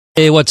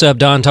Hey, what's up,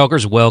 Don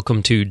Talkers?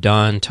 Welcome to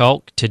Don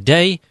Talk.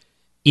 Today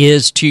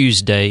is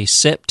Tuesday,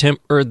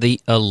 September the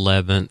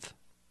 11th.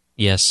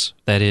 Yes,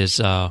 that is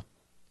the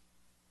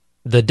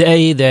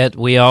day that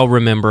we all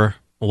remember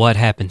what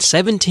happened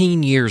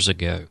 17 years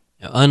ago.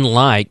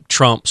 Unlike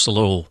Trump's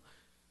little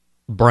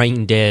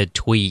brain-dead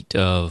tweet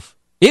of,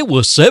 it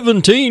was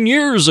 17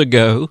 years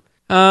ago,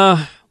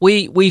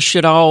 we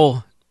should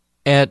all,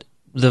 at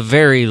the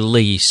very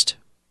least,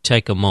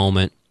 take a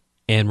moment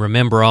and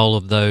remember all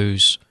of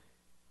those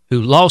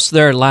who lost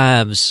their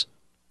lives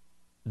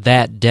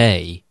that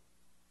day,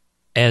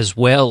 as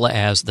well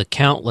as the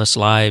countless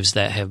lives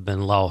that have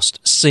been lost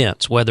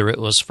since, whether it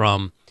was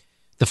from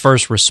the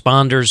first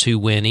responders who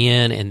went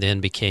in and then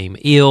became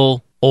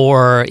ill,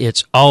 or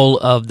it's all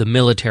of the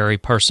military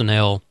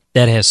personnel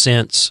that has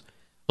since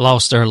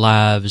lost their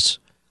lives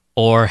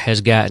or has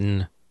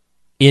gotten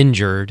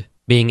injured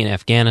being in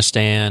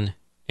Afghanistan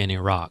and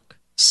Iraq.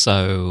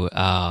 So,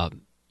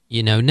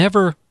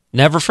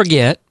 never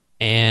forget,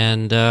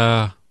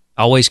 and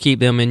always keep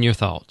them in your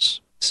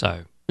thoughts.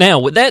 So, now,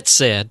 with that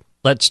said,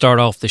 let's start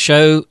off the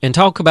show and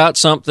talk about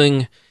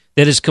something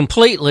that is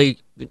completely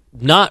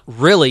not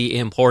really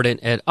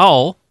important at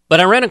all, but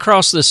I ran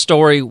across this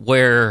story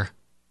where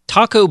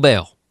Taco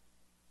Bell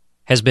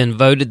has been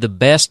voted the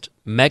best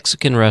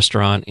Mexican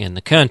restaurant in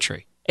the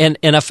country. And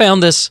I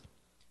found this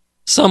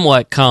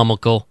somewhat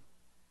comical.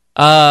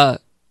 The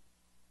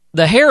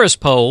Harris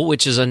Poll,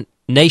 which is a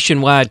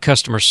nationwide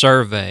customer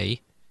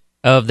survey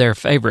of their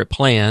favorite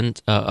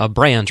brands,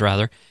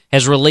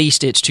 has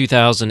released its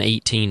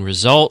 2018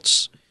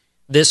 results.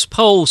 This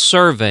poll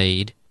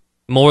surveyed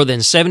more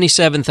than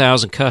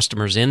 77,000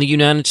 customers in the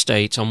United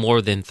States on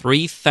more than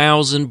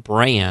 3,000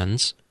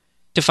 brands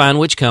to find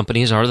which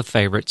companies are the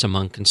favorites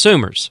among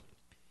consumers.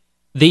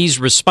 These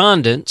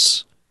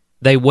respondents,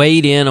 they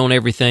weighed in on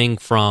everything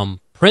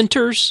from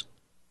printers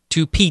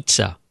to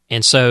pizza.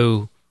 And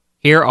so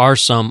here are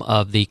some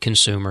of the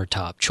consumer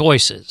top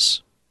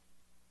choices.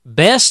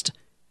 Best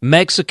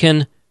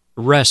Mexican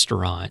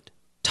restaurant,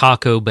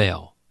 Taco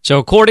Bell. So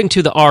according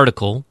to the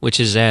article, which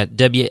is at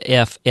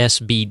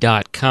WFSB.com,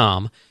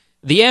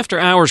 the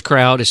after-hours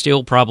crowd is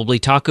still probably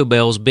Taco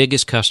Bell's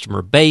biggest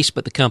customer base,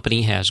 but the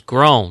company has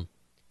grown.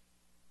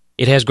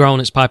 It has grown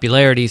its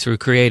popularity through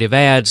creative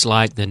ads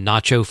like the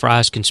Nacho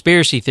Fries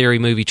Conspiracy Theory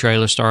movie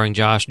trailer starring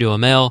Josh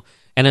Duhamel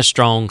and a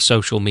strong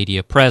social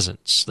media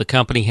presence. The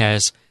company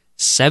has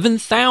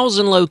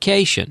 7,000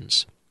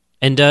 locations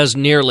and does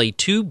nearly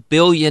 $2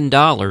 billion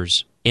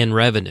in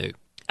revenue.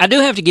 I do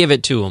have to give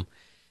it to them.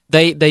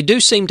 They do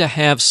seem to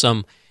have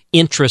some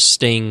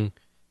interesting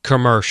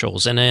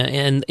commercials, and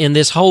in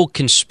this whole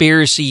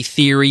conspiracy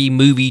theory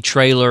movie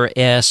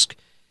trailer-esque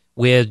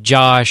with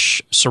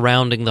Josh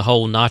surrounding the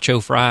whole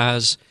nacho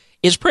fries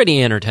is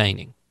pretty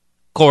entertaining.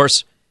 Of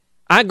course,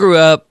 I grew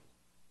up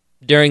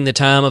during the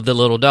time of the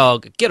little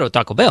dog, Quiero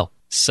Taco Bell,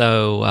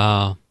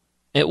 so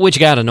which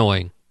got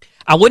annoying.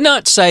 I would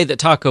not say that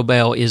Taco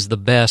Bell is the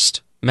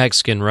best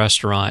Mexican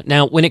restaurant.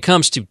 Now, when it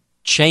comes to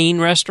chain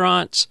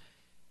restaurants,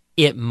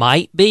 it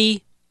might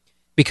be,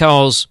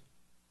 because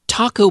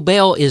Taco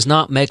Bell is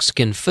not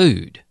Mexican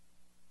food.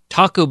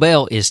 Taco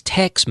Bell is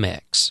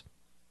Tex-Mex.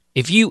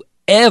 If you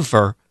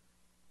ever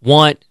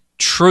want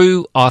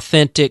true,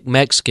 authentic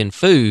Mexican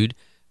food,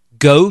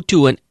 go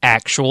to an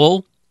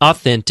actual,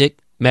 authentic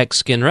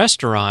Mexican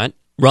restaurant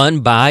run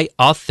by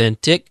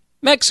authentic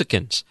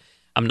Mexicans.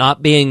 I'm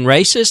not being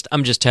racist.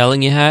 I'm just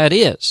telling you how it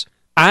is.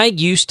 I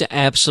used to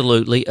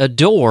absolutely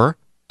adore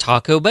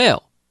Taco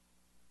Bell.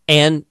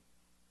 And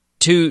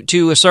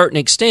to a certain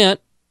extent,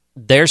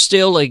 they're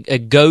still a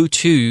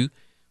go-to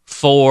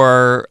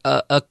for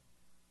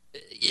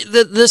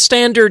the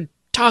standard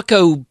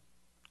taco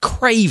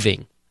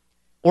craving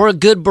or a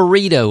good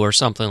burrito or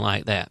something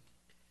like that.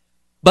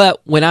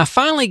 But when I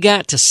finally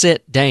got to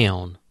sit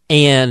down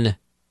and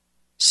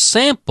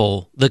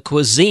sample the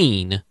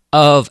cuisine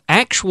of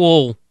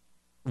actual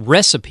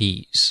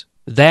recipes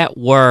that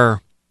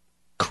were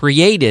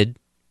created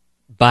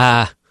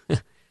by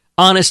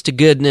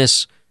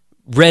honest-to-goodness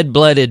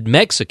red-blooded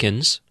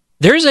Mexicans,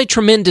 there's a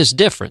tremendous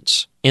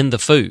difference in the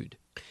food.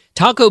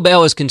 Taco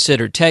Bell is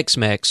considered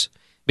Tex-Mex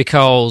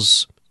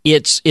because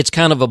it's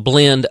kind of a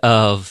blend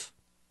of,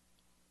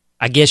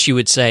 I guess you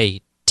would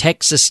say,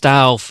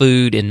 Texas-style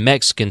food and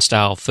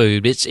Mexican-style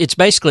food. It's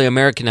basically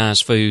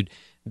Americanized food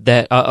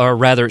that, or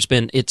rather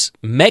it's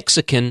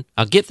Mexican.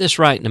 I'll get this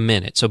right in a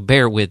minute, so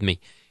bear with me.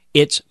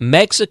 It's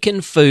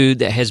Mexican food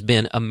that has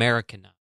been Americanized.